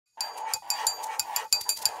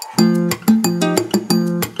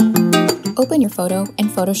Open your photo in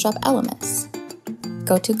Photoshop Elements.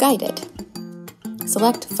 Go to Guided.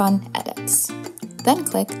 Select Fun Edits. Then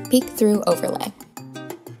click Peek Through Overlay.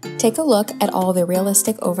 Take a look at all the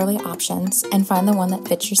realistic overlay options and find the one that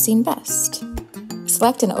fits your scene best.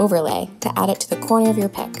 Select an overlay to add it to the corner of your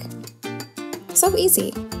pic. So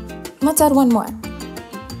easy! Let's add one more.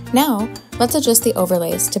 Now, let's adjust the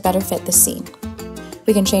overlays to better fit the scene.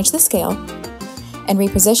 We can change the scale and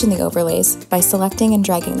reposition the overlays by selecting and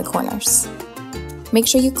dragging the corners. Make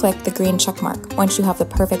sure you click the green check mark once you have the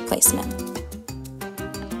perfect placement.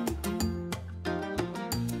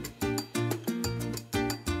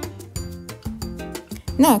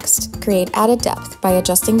 Next, create added depth by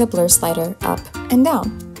adjusting the blur slider up and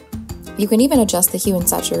down. You can even adjust the hue and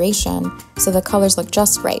saturation so the colors look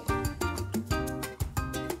just right.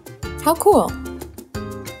 How cool!